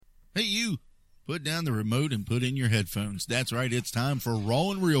Hey, you, put down the remote and put in your headphones. That's right, it's time for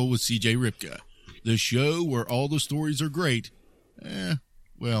Raw and Real with CJ Ripka, the show where all the stories are great.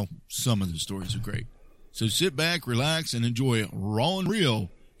 Well, some of the stories are great. So sit back, relax, and enjoy Raw and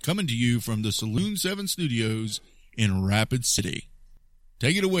Real, coming to you from the Saloon 7 Studios in Rapid City.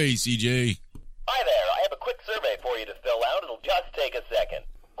 Take it away, CJ. Hi there, I have a quick survey for you to fill out. It'll just take a second.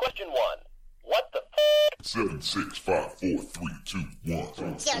 Question 1. What the 7, 6, 5, 4, 3, 2, 1. You'll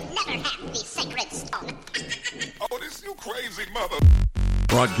never have the sacred stone. Oh, this you crazy mother.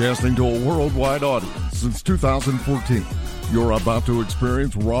 Broadcasting to a worldwide audience since 2014, you're about to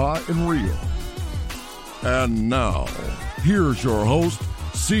experience Raw and Real. And now, here's your host,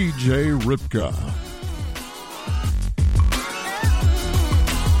 CJ Ripka.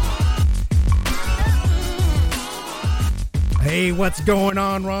 Hey, what's going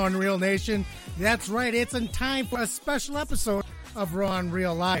on, Raw and Real Nation? That's right, it's in time for a special episode of Raw and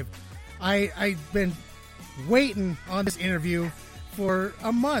Real Live. I've been waiting on this interview for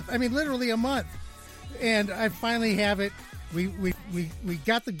a month. I mean, literally a month. And I finally have it. We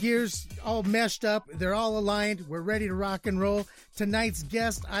got the gears all meshed up. They're all aligned. We're ready to rock and roll. Tonight's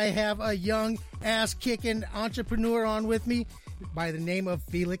guest, I have a young, ass-kicking entrepreneur on with me by the name of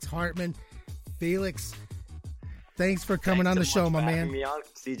Felix Hartman. Felix, thanks for coming on the show, my man. Having me on,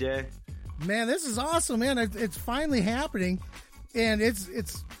 CJ. Man, this is awesome, man. It's finally happening, and it's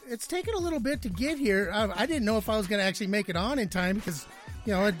taken a little bit to get here. I didn't know if I was going to actually make it on in time because,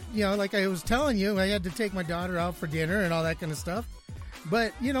 you know, like I was telling you, I had to take my daughter out for dinner and all that kind of stuff.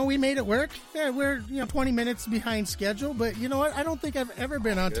 But, you know, we made it work. Yeah, we're 20 minutes behind schedule, but you know what? I don't think I've ever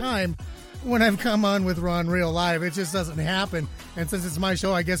been on time when I've come on with Raw and Real Live. It just doesn't happen. And since it's my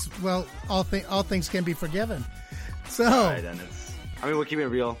show, I guess, well, all things can be forgiven. So, all right, then we're keeping it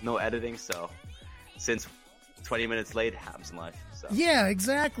real, no editing, so since 20 minutes late happens in life. So. Yeah,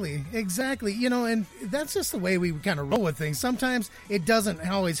 exactly. You know, and that's just the way we kind of roll with things. Sometimes it doesn't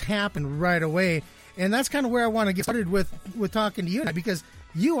always happen right away, and that's kind of where I want to get started with talking to you, because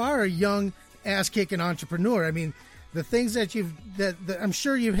you are a young, ass-kicking entrepreneur. I mean, the things that I'm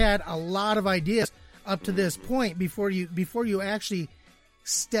sure you've had a lot of ideas up to this point before you actually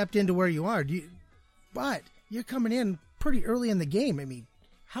stepped into where you are. But you're coming in pretty early in the game. I mean,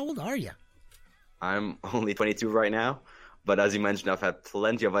 how old are you? I'm only 22 right now, but as you mentioned, I've had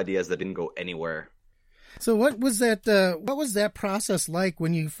plenty of ideas that didn't go anywhere. So what was that process like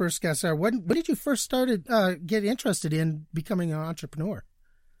when you first got started? When did you first get interested in becoming an entrepreneur?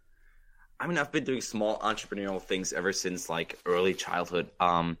 I mean, I've been doing small entrepreneurial things ever since like early childhood.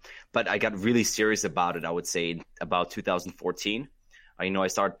 But I got really serious about it, I would say, about 2014. I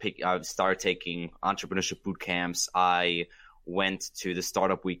started taking entrepreneurship boot camps. I went to the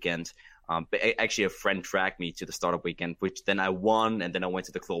startup weekend. Actually, a friend dragged me to the startup weekend, which then I won. And then I went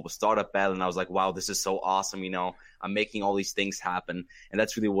to the global startup battle, and I was like, wow, this is so awesome. You know, I'm making all these things happen. And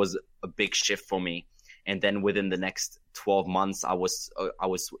that's really was a big shift for me. And then within the next 12 months, I was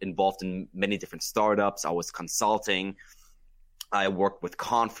involved in many different startups. I was consulting. I worked with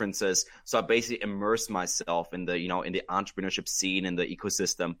conferences. So I basically immersed myself in the entrepreneurship scene and the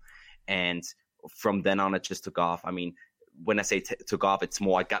ecosystem. And from then on, it just took off. I mean, when I say took off, it's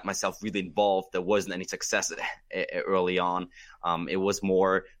more I got myself really involved. There wasn't any success early on. It was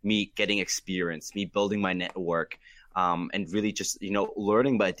more me getting experience, me building my network, and really just,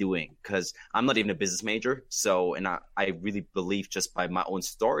 learning by doing, because I'm not even a business major. So, and I really believe just by my own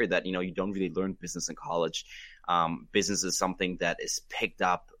story that, you don't really learn business in college. Business is something that is picked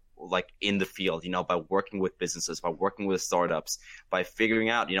up like in the field, by working with businesses, by working with startups, by figuring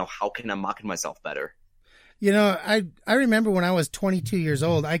out, how can I market myself better? I remember when I was 22 years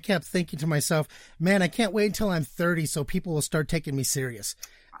old, I kept thinking to myself, man, I can't wait until I'm 30 so people will start taking me serious.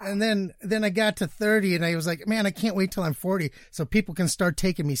 And then I got to 30 and I was like, man, I can't wait till I'm 40 so people can start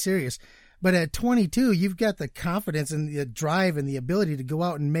taking me serious. But at 22, you've got the confidence and the drive and the ability to go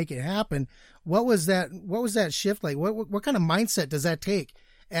out and make it happen. What was that shift like? What kind of mindset does that take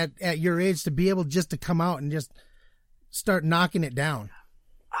at your age to be able just to come out and just start knocking it down?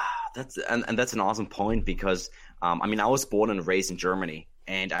 That's an awesome point because, I was born and raised in Germany,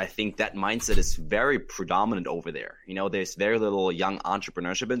 and I think that mindset is very predominant over there. There's very little young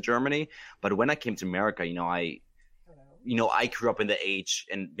entrepreneurship in Germany, but when I came to America, I grew up in the age,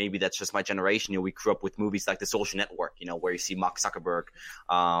 and maybe that's just my generation. We grew up with movies like The Social Network, where you see Mark Zuckerberg,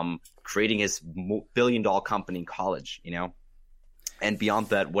 creating his billion-dollar company in college, And beyond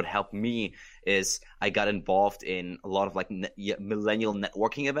that, what helped me is I got involved in a lot of like millennial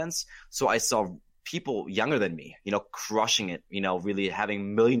networking events. So I saw people younger than me, crushing it, really having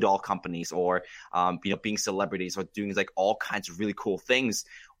 $1 million companies or, being celebrities or doing like all kinds of really cool things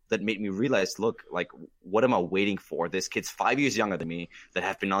that made me realize, look, like, what am I waiting for? There's kids 5 years younger than me that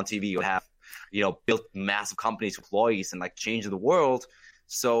have been on TV or have, built massive companies, employees, and like changed the world.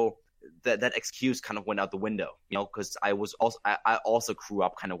 So that excuse kind of went out the window, because I also grew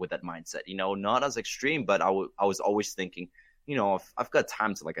up kind of with that mindset, not as extreme, but I was always thinking, I've got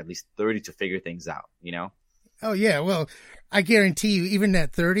time to like at least 30 to figure things out, Oh yeah, well, I guarantee you, even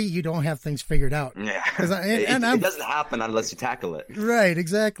at 30, you don't have things figured out. Yeah, it doesn't happen unless you tackle it. Right,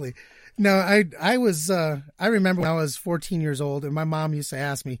 exactly. No, I remember when I was 14 years old, and my mom used to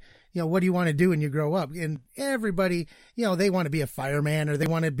ask me, what do you want to do when you grow up? And everybody, they want to be a fireman or they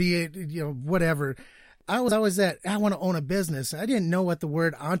want to be whatever. I was always I want to own a business. I didn't know what the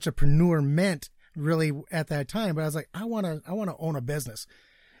word entrepreneur meant really at that time, but I was like, I want to own a business.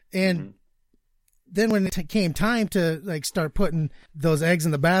 And then when it came time to like start putting those eggs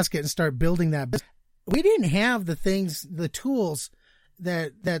in the basket and start building that business, we didn't have the tools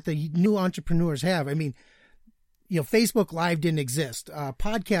that the new entrepreneurs have. I mean, Facebook Live didn't exist.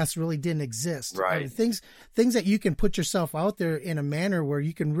 Podcasts really didn't exist. Right. I mean, things that you can put yourself out there in a manner where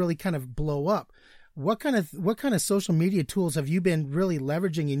you can really kind of blow up. What kind of social media tools have you been really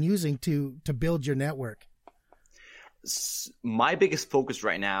leveraging and using to build your network? My biggest focus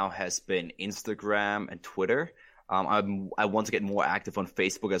right now has been Instagram and Twitter. I want to get more active on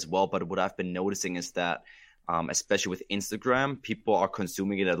Facebook as well, but what I've been noticing is that, especially with Instagram, people are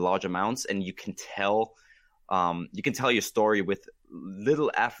consuming it at large amounts, and you can tell your story with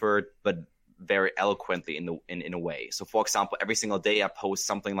little effort, but very eloquently in a way. So, for example, every single day I post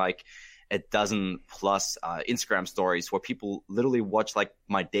something like a dozen plus Instagram stories where people literally watch like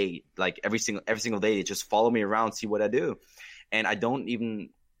my day, like every single day. They just follow me around, see what I do, and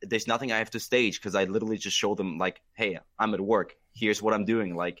there's nothing I have to stage because I literally just show them like, hey, I'm at work. Here's what I'm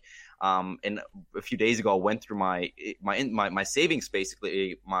doing. Like, and a few days ago, I went through my savings,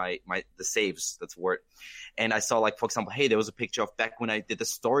 basically the saves, that's the word. And I saw, like, for example, hey, there was a picture of back when I did the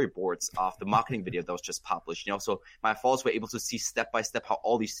storyboards of the marketing video that was just published, so my followers were able to see step by step how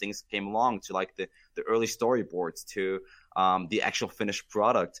all these things came along, to like the early storyboards to the actual finished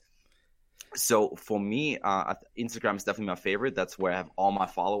product. So for me, Instagram is definitely my favorite. That's where I have all my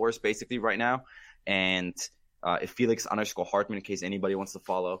followers basically right now. And Felix_Hartman, in case anybody wants to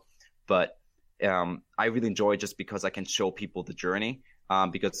follow. But I really enjoy it just because I can show people the journey.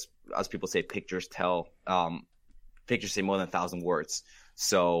 Because as people say, pictures say more than 1,000 words.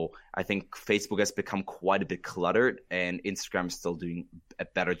 So I think Facebook has become quite a bit cluttered, and Instagram is still doing a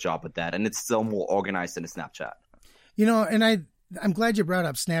better job at that. And it's still more organized than Snapchat. And I'm glad you brought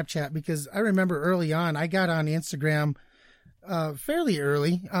up Snapchat, because I remember early on, I got on Instagram fairly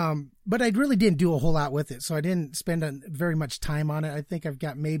early, but I really didn't do a whole lot with it. So I didn't spend very much time on it. I think I've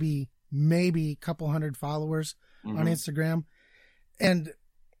got maybe a couple hundred followers on Instagram. And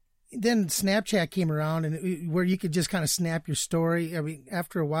then Snapchat came around, and where you could just kind of snap your story. I mean,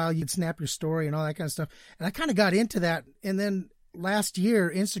 after a while, you'd snap your story and all that kind of stuff. And I kind of got into that. And then last year,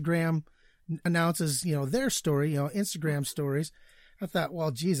 Instagram announces, their story, Instagram stories. I thought,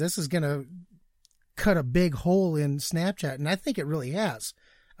 well, geez, this is going to cut a big hole in Snapchat. And I think it really has.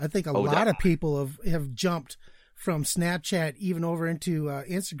 I think a lot of people have jumped from Snapchat even over into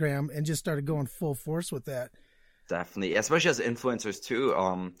Instagram and just started going full force with that. Definitely, especially as influencers too,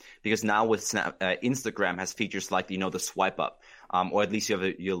 because now with Instagram has features like, the swipe up, or at least you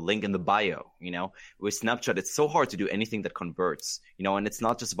have your link in the bio. With Snapchat, it's so hard to do anything that converts, and it's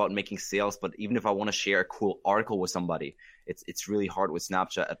not just about making sales, but even if I want to share a cool article with somebody, it's really hard with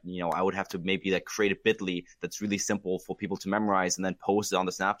Snapchat. I would have to maybe like create a Bitly that's really simple for people to memorize and then post it on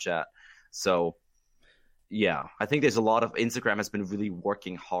the Snapchat. So yeah, I think there's a lot of Instagram has been really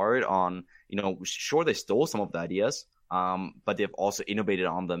working hard on, sure, they stole some of the ideas, but they've also innovated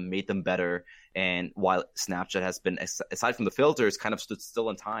on them, made them better. And while Snapchat has been, aside from the filters, kind of stood still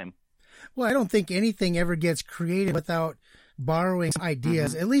in time. Well, I don't think anything ever gets created without borrowing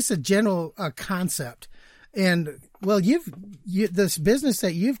ideas, at least a general concept. And well, this business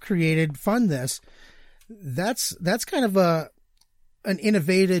that you've created, Fund This, that's kind of an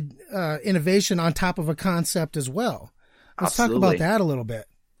innovation on top of a concept as well. Let's talk about that a little bit.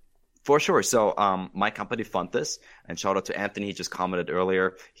 For sure. So my company Fund This, and shout out to Anthony, he just commented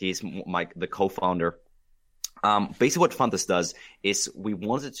earlier. He's the co-founder. Basically what Fund This does is we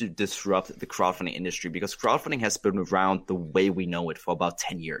wanted to disrupt the crowdfunding industry, because crowdfunding has been around the way we know it for about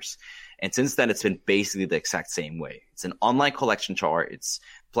 10 years. And since then, it's been basically the exact same way. It's an online collection chart. It's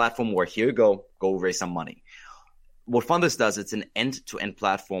a platform where here you go raise some money. What Fund This does, it's an end-to-end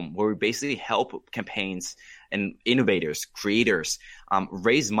platform where we basically help campaigns and innovators, creators,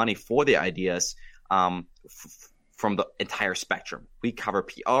 raise money for their ideas from the entire spectrum. We cover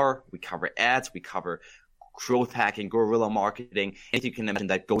PR, we cover ads, we cover growth hacking, guerrilla marketing, anything you can imagine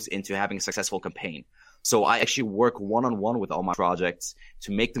that goes into having a successful campaign. So I actually work one-on-one with all my projects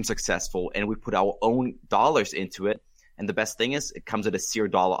to make them successful, and we put our own dollars into it. And the best thing is it comes at a $0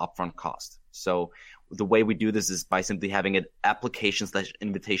 upfront cost. So the way we do this is by simply having an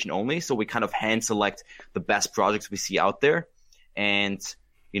application/invitation only. So we kind of hand select the best projects we see out there. And,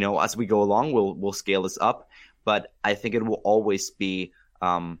 as we go along, we'll scale this up. But I think it will always be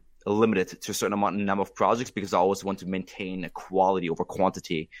limited to a certain number of projects, because I always want to maintain a quality over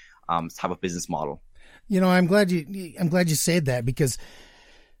quantity type of business model. I'm glad you said that, because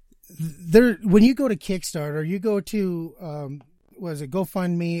when you go to Kickstarter, you go to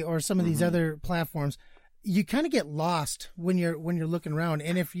GoFundMe or some of these other platforms, you kind of get lost when you're looking around.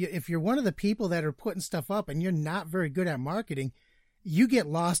 And if you're one of the people that are putting stuff up and you're not very good at marketing, you get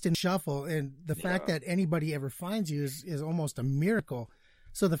lost in shuffle. And the fact that anybody ever finds you is almost a miracle.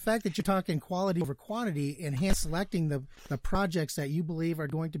 So the fact that you're talking quality over quantity and hand selecting the projects that you believe are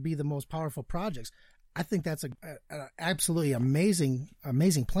going to be the most powerful projects, I think that's an absolutely amazing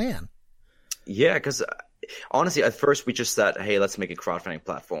plan. Yeah, because honestly, at first we just said, hey, let's make a crowdfunding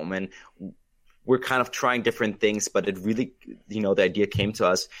platform. And we're kind of trying different things, but it really, the idea came to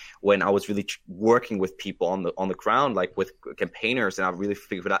us when I was really working with people on the ground, like with campaigners, and I really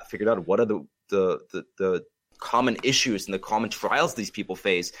figured out what are the common issues and the common trials these people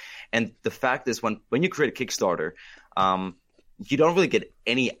face. And the fact is, when you create a Kickstarter, you don't really get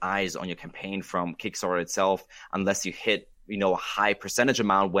any eyes on your campaign from Kickstarter itself unless you hit, a high percentage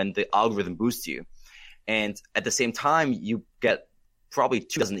amount when the algorithm boosts you. And at the same time, you get probably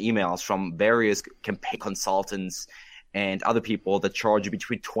 2,000 emails from various campaign consultants and other people that charge you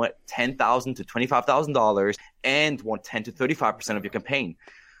between $10,000 to $25,000 and want 10 to 35% of your campaign.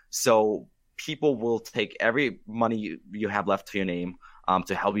 So people will take every money you have left to your name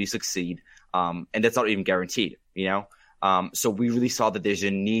to help you succeed. And that's not even guaranteed, So we really saw that there's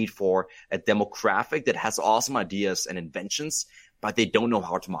a need for a demographic that has awesome ideas and inventions, but they don't know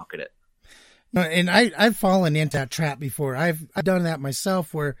how to market it. No, and I've fallen into that trap before. I've done that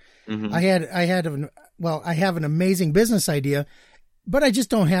myself, where I have an amazing business idea, but I just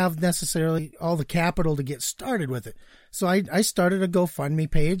don't have necessarily all the capital to get started with it. So I started a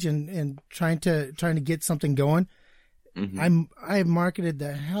GoFundMe page and trying to get something going. I marketed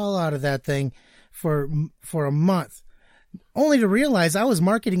the hell out of that thing for a month, only to realize I was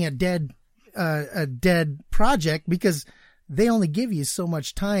marketing a dead project, because they only give you so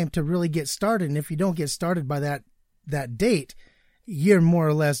much time to really get started. And if you don't get started by that date, you're more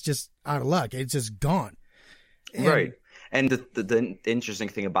or less just out of luck. It's just gone. Right. And the interesting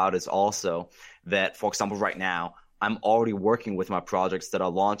thing about it is also that, for example, right now, I'm already working with my projects that are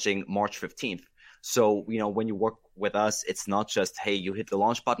launching March 15th. So, when you work with us, it's not just, hey, you hit the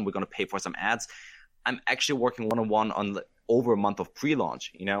launch button, we're going to pay for some ads. I'm actually working one-on-one on over a month of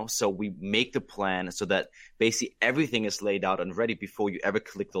pre-launch, So we make the plan so that basically everything is laid out and ready before you ever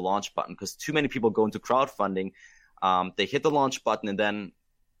click the launch button. Because too many people go into crowdfunding, they hit the launch button, and then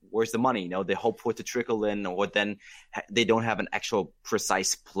where's the money? They hope for it to trickle in, or then they don't have an actual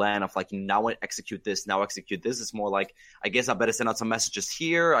precise plan of like, now I execute this, now execute this. It's more like, I guess I better send out some messages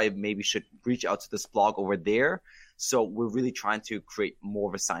here. I maybe should reach out to this blog over there. So we're really trying to create more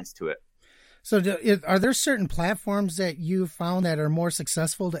of a science to it. So are there certain platforms that you found that are more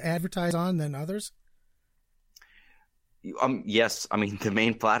successful to advertise on than others? Yes. I mean, the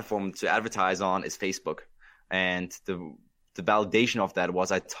main platform to advertise on is Facebook. And the validation of that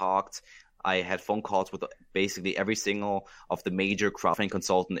was I had phone calls with basically every single of the major crowdfunding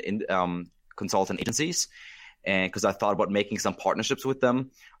consultant agencies. And because I thought about making some partnerships with them.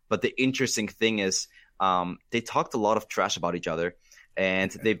 But the interesting thing is they talked a lot of trash about each other.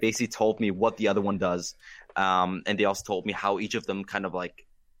 And they basically told me what the other one does. And they also told me how each of them kind of like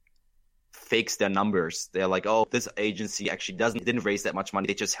fakes their numbers. They're like, oh, this agency actually didn't raise that much money.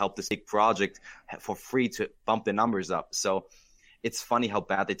 They just helped this big project for free to bump their numbers up. So it's funny how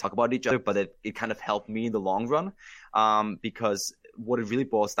bad they talk about each other, but it kind of helped me in the long run. Because what it really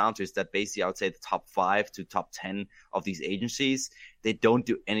boils down to is that basically I would say the top 5 to top 10 of these agencies, they don't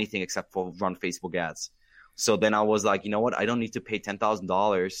do anything except for run Facebook ads. So then I was like, you know what? I don't need to pay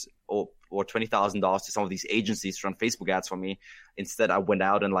 $10,000 or $20,000 to some of these agencies to run Facebook ads for me. Instead, I went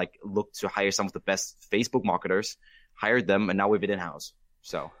out and like looked to hire some of the best Facebook marketers, hired them, and now we have it in-house.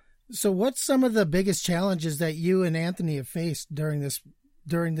 So what's some of the biggest challenges that you and Anthony have faced during this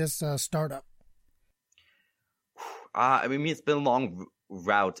startup? I mean, it's been a long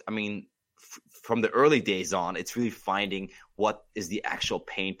route. I mean, from the early days on, it's really finding what is the actual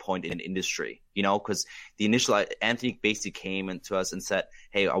pain point in an industry, because the initial Anthony basically came into us and said,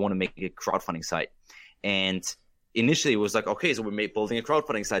 hey, I want to make a crowdfunding site. And initially it was like, okay, so we're building a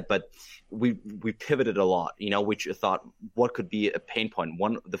crowdfunding site, but we pivoted a lot, which thought what could be a pain point.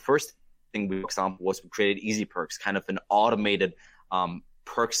 The first thing we, for example, was we created Easy Perks, kind of an automated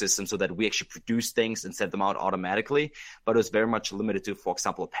perk system so that we actually produce things and send them out automatically, but it was very much limited to, for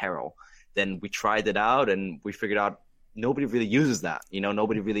example, apparel. Then we tried it out and we figured out nobody really uses that.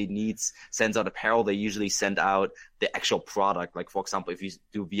 Nobody really sends out apparel. They usually send out the actual product. Like, for example, if you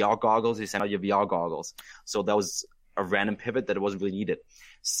do VR goggles, you send out your VR goggles. So that was a random pivot that wasn't really needed.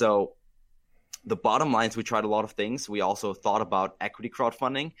 So the bottom line is we tried a lot of things. We also thought about equity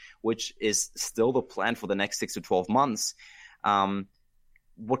crowdfunding, which is still the plan for the next 6 to 12 months.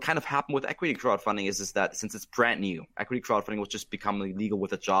 What kind of happened with equity crowdfunding is that since it's brand new, equity crowdfunding was just becoming legal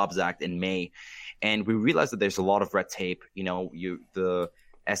with the Jobs Act in May. And we realized that there's a lot of red tape. The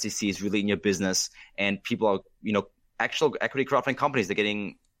SEC is really in your business, and people are, actual equity crowdfunding companies,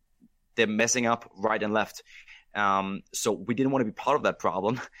 they're messing up right and left. So we didn't want to be part of that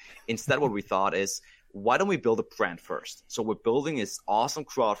problem. Instead, what we thought is, why don't we build a brand first? So we're building this awesome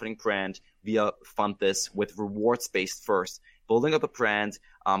crowdfunding brand via Fund This with rewards-based first, building up a brand,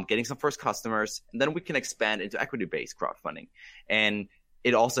 getting some first customers, and then we can expand into equity-based crowdfunding. And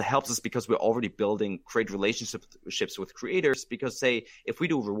it also helps us because we're already building great relationships with creators, because, say, if we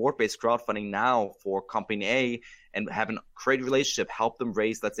do reward-based crowdfunding now for company A and have a great relationship, help them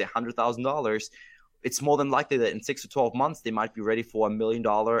raise, let's say, $100,000, it's more than likely that in 6 to 12 months, they might be ready for $1 million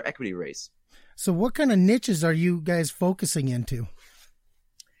equity raise. So what kind of niches are you guys focusing into?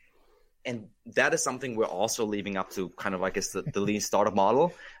 And that is something we're also leaving up to kind of, I guess, the lean startup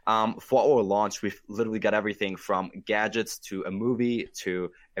model. For our launch, we've literally got everything from gadgets to a movie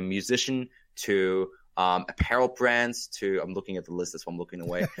to a musician to apparel brands to, I'm looking at the list, that's why I'm looking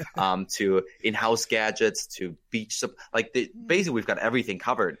away, to in-house gadgets to beach. Basically, we've got everything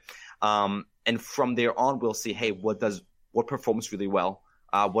covered. And from there on, we'll see, hey, what performs really well,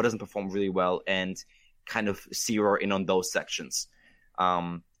 what doesn't perform really well, and kind of zero in on those sections.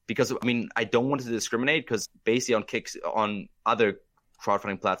 Because, I don't want to discriminate, because basically on other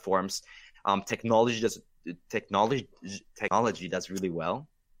crowdfunding platforms, technology does really well.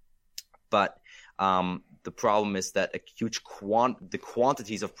 But the problem is that the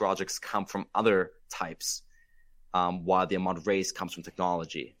quantities of projects come from other types, while the amount raised comes from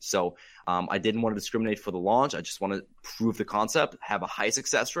technology. So I didn't want to discriminate for the launch. I just want to prove the concept, have a high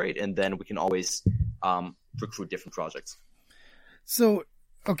success rate, and then we can always recruit different projects. So,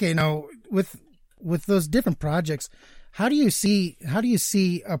 okay, now with those different projects, how do you see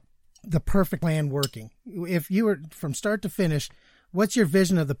the perfect plan working? If you were from start to finish, what's your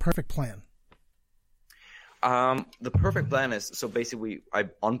vision of the perfect plan? The perfect plan is, so basically I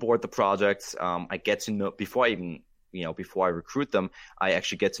onboard the projects. I get to know before I recruit them, I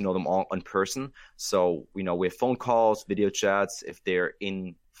actually get to know them all in person. So, we have phone calls, video chats. If they're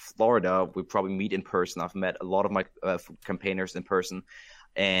in Florida, we probably meet in person. I've met a lot of my campaigners in person.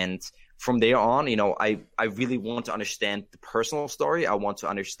 And from there on, I really want to understand the personal story. I want to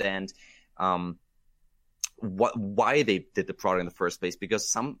understand why they did the product in the first place, because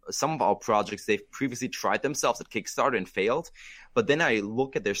some of our projects, they've previously tried themselves at Kickstarter and failed. But then I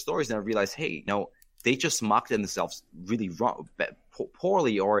look at their stories and I realize, hey, they just marketed themselves really wrong,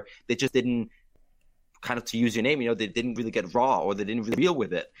 poorly, or they just didn't, kind of to use your name, they didn't really get raw, or they didn't really deal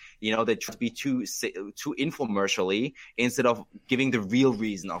with it. They tried to be too infomercially instead of giving the real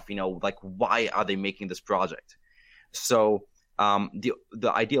reason of, why are they making this project? So the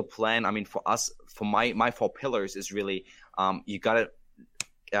ideal plan, for us, for my 4 pillars is really, you got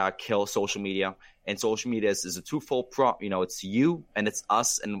to kill social media. And social media is a twofold it's you and it's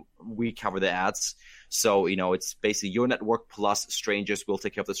us, and we cover the ads. So, it's basically your network plus strangers. We'll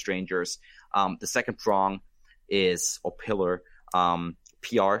take care of the strangers. The second prong is, or pillar,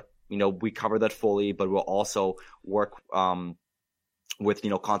 PR. We cover that fully, but we'll also work with,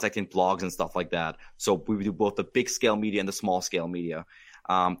 contacting blogs and stuff like that. So we do both the big scale media and the small scale media.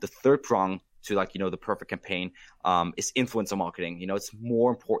 The third prong to the perfect campaign is influencer marketing. It's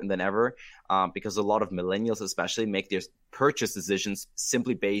more important than ever because a lot of millennials especially make their purchase decisions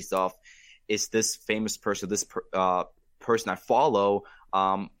simply based off, is this famous person, this person I follow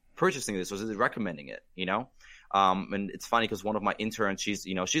purchasing this, or is it recommending it, And it's funny because one of my interns, she's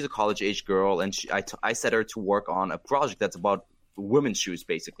a college age girl, and I set her to work on a project that's about women's shoes.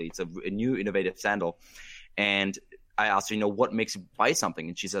 Basically, it's a new innovative sandal, and I asked her, what makes you buy something?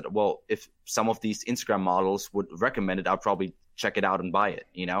 And she said, well, if some of these Instagram models would recommend it, I'll probably check it out and buy it,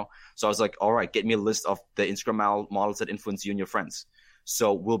 So I was like, all right, get me a list of the Instagram models that influence you and your friends.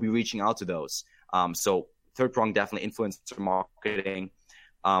 So we'll be reaching out to those. So third prong, definitely influencer marketing.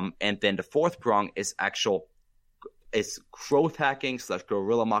 And then the fourth prong is growth hacking /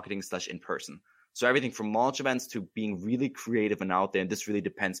 guerrilla marketing / in person. So everything from launch events to being really creative and out there. And this really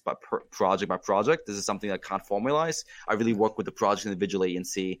depends by project. This is something I can't formalize. I really work with the project individually and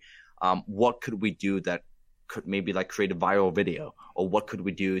see what could we do that could maybe create a viral video, or what could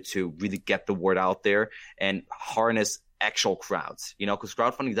we do to really get the word out there and harness actual crowds, because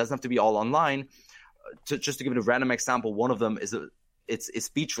crowdfunding doesn't have to be all online. Just to give it a random example, one of them is it's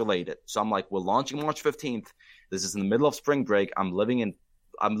beach related. So I'm like, we're launching March 15th. This is in the middle of spring break. I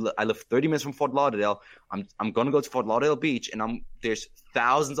live 30 minutes from Fort Lauderdale. I'm going to go to Fort Lauderdale Beach, and there's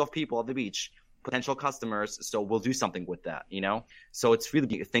thousands of people at the beach, potential customers. So we'll do something with that, So it's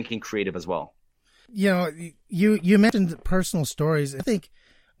really thinking creative as well. You mentioned personal stories. I think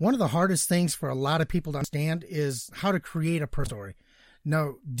one of the hardest things for a lot of people to understand is how to create a personal story.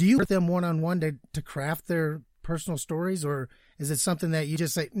 Now, do you work with them one-on-one to craft their personal stories, or is it something that you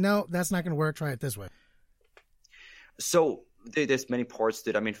just say, no, that's not going to work, try it this way? So there's many parts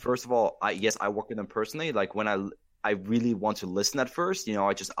to it. I mean, first of all, I work with them personally. Like when I really want to listen at first,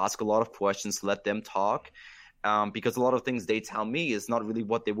 I just ask a lot of questions, let them talk. Because a lot of things they tell me is not really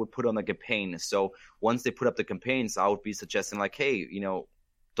what they would put on a campaign. So once they put up the campaigns, I would be suggesting hey,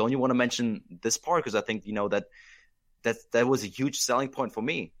 don't you want to mention this part? Because I think, that was a huge selling point for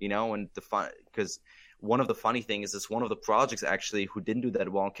me, and the fun, because one of the funny things is one of the projects actually who didn't do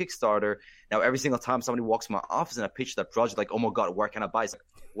that well on Kickstarter. Now, every single time somebody walks in my office and I pitch that project, oh my God, where can I buy? It's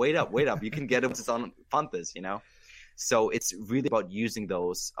wait up. You can get it it's on Funthus, So it's really about using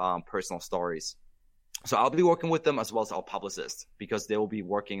those personal stories. So I'll be working with them as well as our publicist, because they will be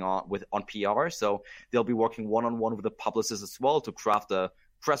working on PR. So they'll be working one-on-one with the publicist as well to craft a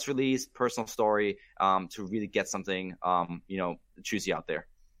press release, personal story, to really get something, juicy out there.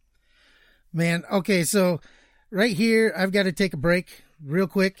 Man, okay, so right here, I've got to take a break real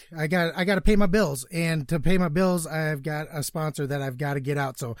quick. I got to pay my bills, and to pay my bills, I've got a sponsor that I've got to get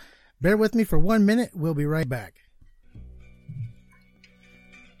out. So bear with me for 1 minute. We'll be right back.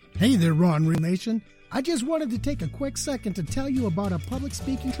 Hey there, Ron Real Nation. I just wanted to take a quick second to tell you about a public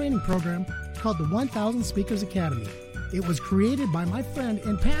speaking training program called the 1000 Speakers Academy. It was created by my friend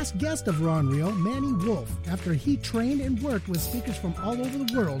and past guest of Ron Real, Manny Wolf, after he trained and worked with speakers from all over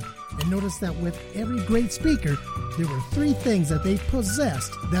the world and noticed that with every great speaker, there were 3 things that they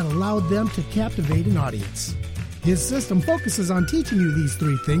possessed that allowed them to captivate an audience. His system focuses on teaching you these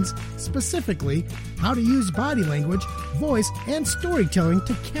 3 things, specifically how to use body language, voice, and storytelling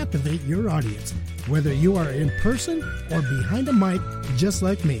to captivate your audience, whether you are in person or behind a mic just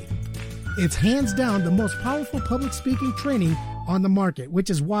like me. It's hands down the most powerful public speaking training on the market, which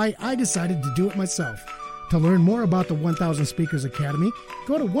is why I decided to do it myself. To learn more about the 1000 Speakers Academy,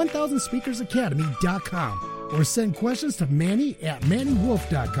 go to 1000speakersacademy.com or send questions to Manny at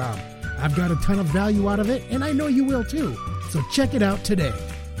mannywolf.com. I've got a ton of value out of it, and I know you will too. So check it out today.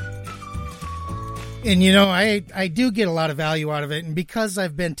 And I do get a lot of value out of it. And because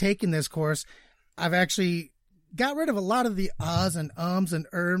I've been taking this course, I've actually got rid of a lot of the ahs and ums and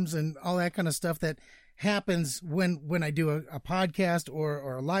erms and all that kind of stuff that happens when I do a podcast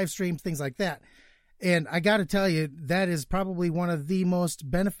or a live stream, things like that. And I got to tell you, that is probably one of the most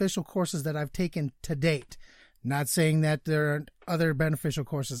beneficial courses that I've taken to date. Not saying that there aren't other beneficial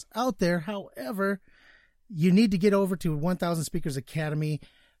courses out there. However, you need to get over to 1000 Speakers Academy.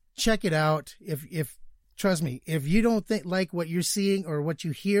 Check it out. If trust me, if you don't like what you're seeing or what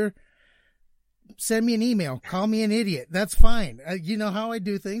you hear, send me an email. Call me an idiot. That's fine. You know how I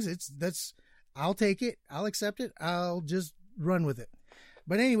do things. I'll take it. I'll accept it. I'll just run with it.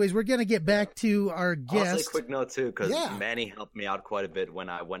 But anyways, we're going to get back to our guest. I'll say a quick note too, because Manny helped me out quite a bit when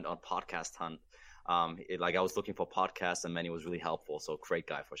I went on podcast hunt. I was looking for podcasts, and Manny was really helpful. So great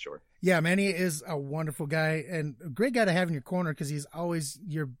guy for sure. Yeah, Manny is a wonderful guy and a great guy to have in your corner, because he's always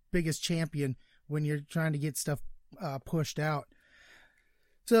your biggest champion when you're trying to get stuff pushed out.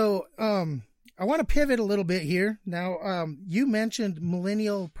 So, I want to pivot a little bit here. Now, you mentioned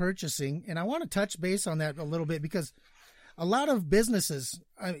millennial purchasing, and I want to touch base on that a little bit, because a lot of businesses,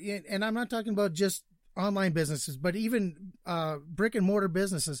 and I'm not talking about just online businesses, but even brick and mortar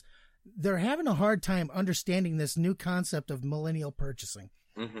businesses, they're having a hard time understanding this new concept of millennial purchasing.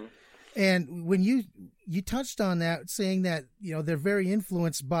 Mm-hmm. And when you touched on that, saying that, they're very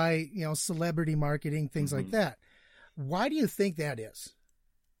influenced by, celebrity marketing, things like that. Why do you think that is?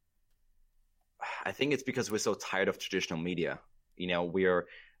 I think it's because we're so tired of traditional media. You know,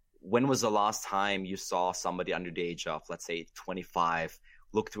 when was the last time you saw somebody under the age of, let's say, 25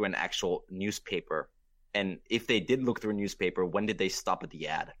 look through an actual newspaper? And if they did look through a newspaper, when did they stop at the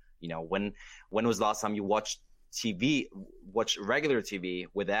ad? You know, when was the last time you watched regular TV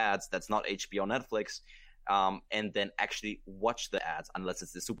with ads that's not HBO, Netflix, and then actually watch the ads unless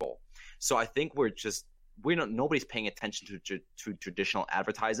it's the Super Bowl? So I think nobody's paying attention to traditional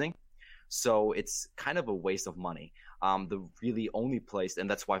advertising. So it's kind of a waste of money. The really only place, and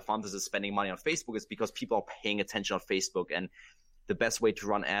that's why Fontas is spending money on Facebook, is because people are paying attention on Facebook. And the best way to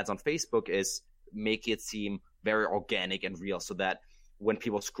run ads on Facebook is make it seem very organic and real, so that when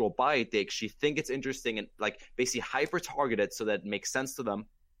people scroll by it, they actually think it's interesting, and like basically hyper targeted so that it makes sense to them,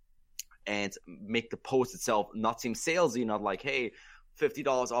 and make the post itself not seem salesy, not like, hey,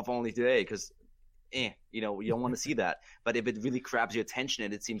 $50 off only today, because you don't want to see that. But if it really grabs your attention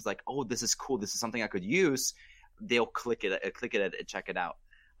and it seems like, oh, this is cool, this is something I could use, they'll click it and check it out.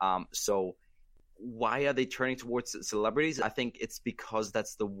 So why are they turning towards celebrities? I think it's because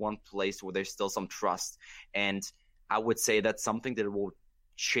that's the one place where there's still some trust. And I would say that's something that will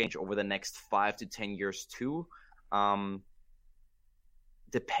change over the next 5 to 10 years too,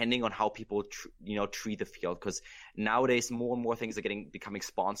 depending on how people treat the field. Because nowadays more and more things are becoming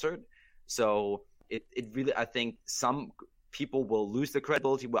sponsored. So it really, I think some people will lose their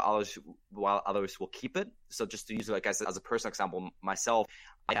credibility while others will keep it. So just to use, like I said, as a personal example, myself,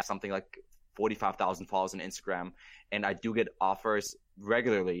 I have something like 45,000 followers on Instagram, and I do get offers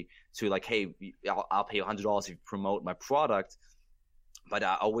regularly to like, hey, I'll pay $100 if you promote my product. But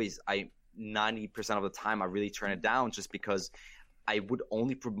 90% of the time I really turn it down, just because I would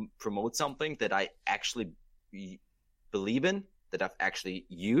only promote something that I actually believe in, that I've actually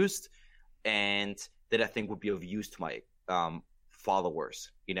used, and that I think would be of use to my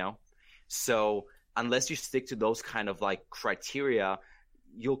followers, So unless you stick to those kind of like criteria,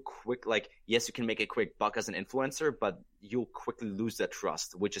 you'll yes, you can make a quick buck as an influencer, but you'll quickly lose that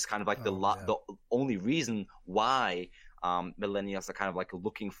trust, which is kind of like the only reason why millennials are kind of like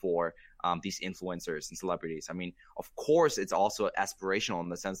looking for these influencers and celebrities. I mean, of course, it's also aspirational in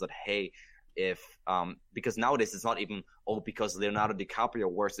the sense that, hey, because nowadays it's not even, because Leonardo DiCaprio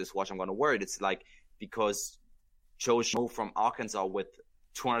wears this watch, I'm going to wear it. It's like, because Joe Schmo from Arkansas with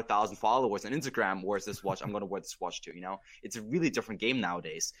 200,000 followers on Instagram wears this watch, I'm going to wear this watch too. It's a really different game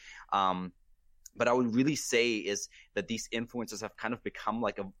nowadays. But I would really say is that these influencers have kind of become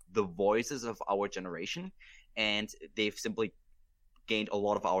like the voices of our generation, and they've simply gained a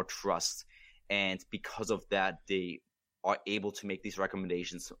lot of our trust. And because of that, they are able to make these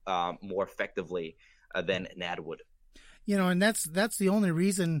recommendations more effectively than an ad would. And that's the only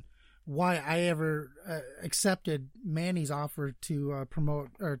reason why I ever accepted Manny's offer to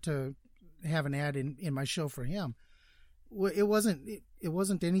promote or to have an ad in my show for him. It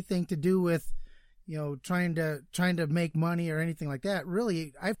wasn't anything to do with, trying to make money or anything like that.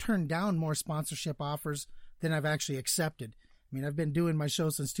 Really, I've turned down more sponsorship offers than I've actually accepted. I mean, I've been doing my show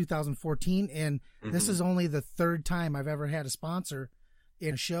since 2014, and this is only the third time I've ever had a sponsor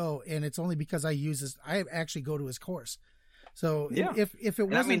in a show, and it's only because I actually go to his course. So if it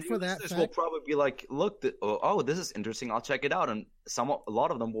wasn't for that, will probably be like, look, this is interesting, I'll check it out. And a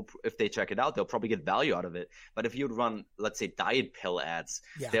lot of them will, if they check it out, they'll probably get value out of it. But if you'd run, let's say, diet pill ads,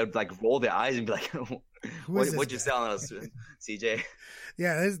 they would like roll their eyes and be like, what you selling us, CJ?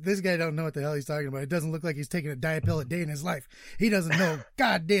 Yeah, this guy don't know what the hell he's talking about. It doesn't look like he's taking a diet pill a day in his life. He doesn't know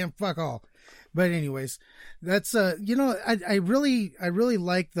goddamn fuck all. But anyways, that's I really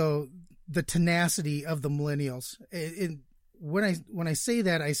like though the tenacity of the millennials. When I say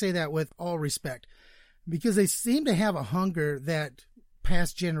that with all respect, because they seem to have a hunger that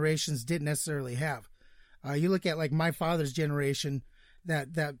past generations didn't necessarily have. You look at like my father's generation,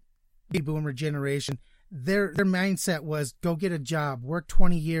 that baby boomer generation, their mindset was go get a job, work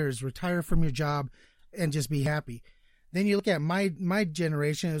 20 years, retire from your job, and just be happy. Then you look at my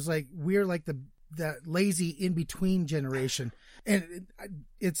generation, it was like we're like that lazy in between generation, and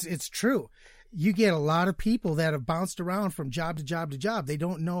it's true. You get a lot of people that have bounced around from job to job to job. They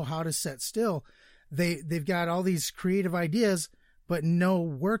don't know how to sit still. They've got all these creative ideas, but no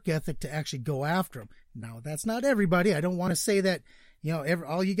work ethic to actually go after them. Now, that's not everybody. I don't want to say that,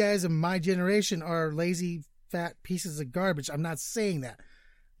 all you guys in my generation are lazy, fat pieces of garbage. I'm not saying that.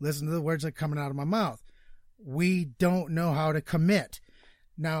 Listen to the words that are coming out of my mouth. We don't know how to commit.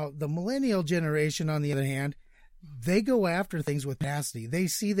 Now, the millennial generation, on the other hand, they go after things with passion. They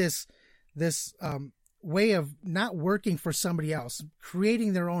see this way of not working for somebody else,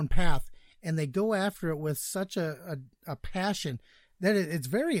 creating their own path, and they go after it with such a passion it's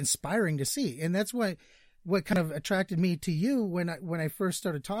very inspiring to see. And that's what kind of attracted me to you when I first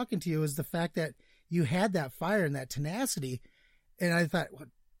started talking to you, is the fact that you had that fire and that tenacity. And I thought, well,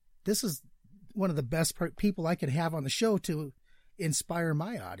 this is one of the best people I could have on the show to inspire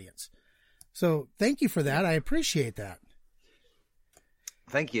my audience. So thank you for that. I appreciate that.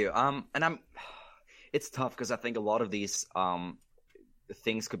 Thank you. It's tough because I think a lot of these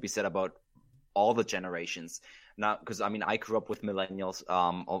things could be said about all the generations. Now, because I mean, I grew up with millennials.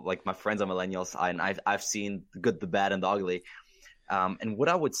 Like my friends are millennials, and I've seen the good, the bad, and the ugly. And what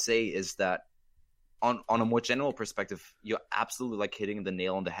I would say is that on a more general perspective, you're absolutely like hitting the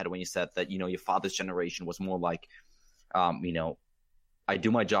nail on the head when you said that, you know, your father's generation was more like, you know, I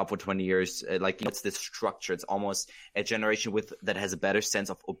do my job for 20 years. Like, you know, it's this structure. It's almost a generation that has a better sense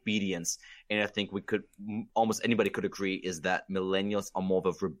of obedience. And I think almost anybody could agree is that millennials are more of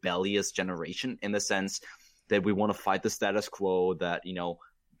a rebellious generation, in the sense that we want to fight the status quo, that, you know,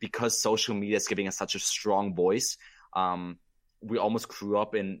 because social media is giving us such a strong voice, we almost grew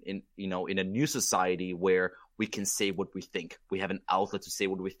up in a new society where we can say what we think. We have an outlet to say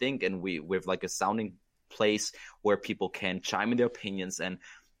what we think, and we have like a sounding place where people can chime in their opinions, and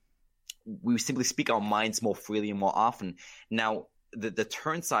we simply speak our minds more freely and more often. Now, the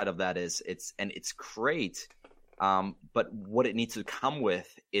turn side of that is it's great, but what it needs to come with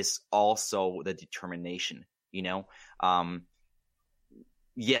is also the determination. You know,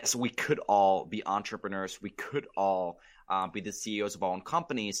 yes, we could all be entrepreneurs. We could all be the CEOs of our own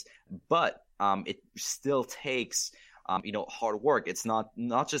companies, but it still takes hard work. It's not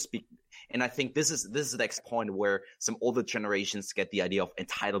just and I think this is the next point where some older generations get the idea of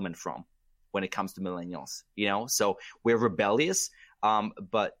entitlement from when it comes to millennials. You know, so we're rebellious,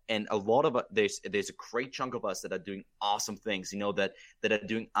 but a lot of there's a great chunk of us that are doing awesome things. You know, that are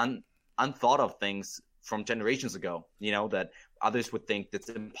doing unthought of things from generations ago. You know, that others would think that's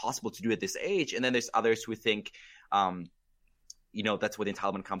impossible to do at this age, and then there's others who think, that's where the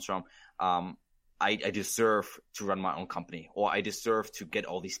entitlement comes from. I deserve to run my own company, or I deserve to get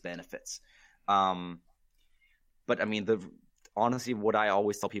all these benefits. But I mean, honestly, what I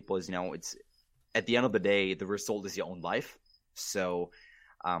always tell people is, you know, it's at the end of the day, the result is your own life. So,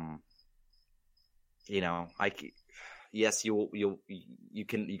 yes, you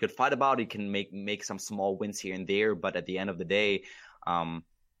can fight about it, you can make some small wins here and there, but at the end of the day,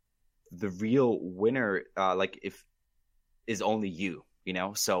 the real winner, is only you. You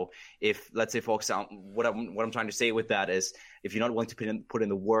know, so if, let's say, folks, what I'm trying to say with that is, if you're not willing to put in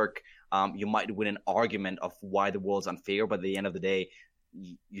the work, you might win an argument of why the world's unfair, but at the end of the day,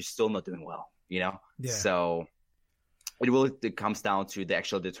 you're still not doing well. You know, yeah. So it comes down to the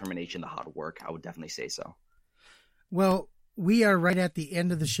actual determination, the hard work. I would definitely say so. Well, we are right at the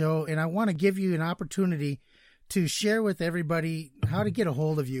end of the show, and I want to give you an opportunity to share with everybody how to get a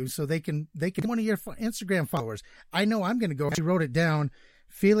hold of you, so they can one of your Instagram followers. I know I'm going to go. I wrote it down,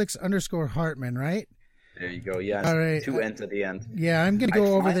 Felix_Hartman, right? There you go. Yeah. All right. 2 N's at the end. Yeah, I'm going to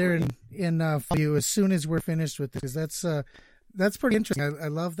go over there and follow you as soon as we're finished with this, because that's pretty interesting. I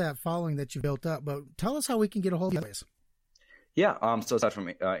love that following that you built up. But tell us how we can get a hold of you. Yeah. So aside from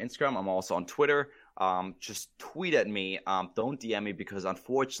Instagram, I'm also on Twitter. Just tweet at me. Don't DM me, because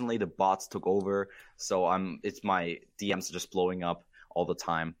unfortunately the bots took over. So it's my DMs are just blowing up all the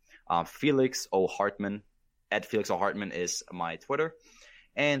time. Felix O. Hartman, at Felix O. Hartman is my Twitter.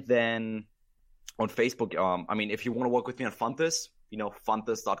 And then on Facebook, if you want to work with me on Funthus,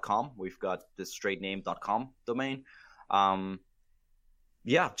 funthus.com. We've got the straightname.com domain.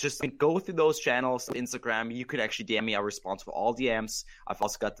 Just go through those channels. Instagram, you could actually DM me. I respond to all DMs. I've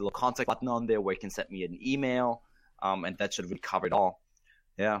also got the little contact button on there where you can send me an email, and that should really cover it all.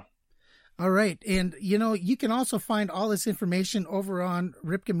 Yeah. All right. And, you can also find all this information over on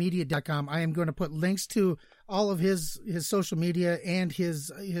ripkemedia.com. I am going to put links to all of his social media and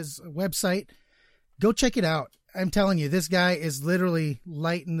his website. Go check it out. I'm telling you, this guy is literally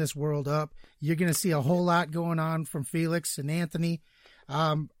lighting this world up. You're going to see a whole lot going on from Felix and Anthony.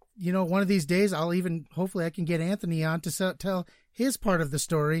 One of these days hopefully I can get Anthony on to tell his part of the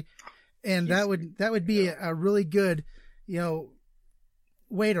story. And that would be a really good,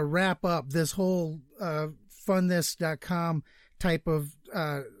 way to wrap up this whole, funthis.com type of,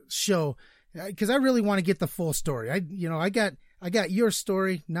 show. Cause I really want to get the full story. I got your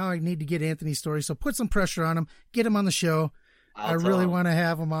story. Now I need to get Anthony's story. So put some pressure on him, get him on the show. I really want to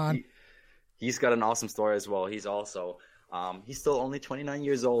have him on. He's got an awesome story as well. He's also, he's still only 29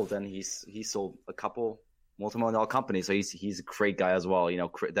 years old, and he's sold a couple multi-million-dollar companies. So he's a great guy as well.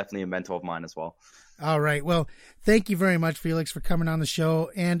 Definitely a mentor of mine as well. All right. Well, thank you very much, Felix, for coming on the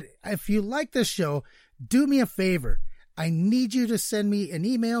show. And if you like this show, do me a favor. I need you to send me an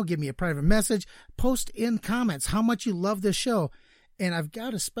email, give me a private message, post in comments how much you love this show. And I've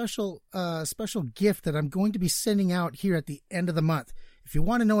got a special gift that I'm going to be sending out here at the end of the month. If you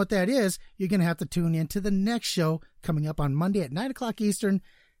want to know what that is, you're going to have to tune in to the next show coming up on Monday at 9 o'clock Eastern,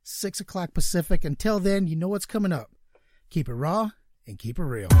 6 o'clock Pacific. Until then, you know what's coming up. Keep it raw and keep it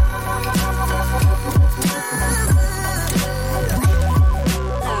real.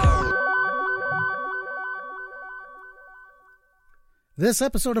 This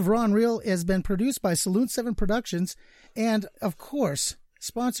episode of Raw and Real has been produced by Saloon 7 Productions and, of course,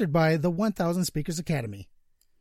 sponsored by the 1000 Speakers Academy.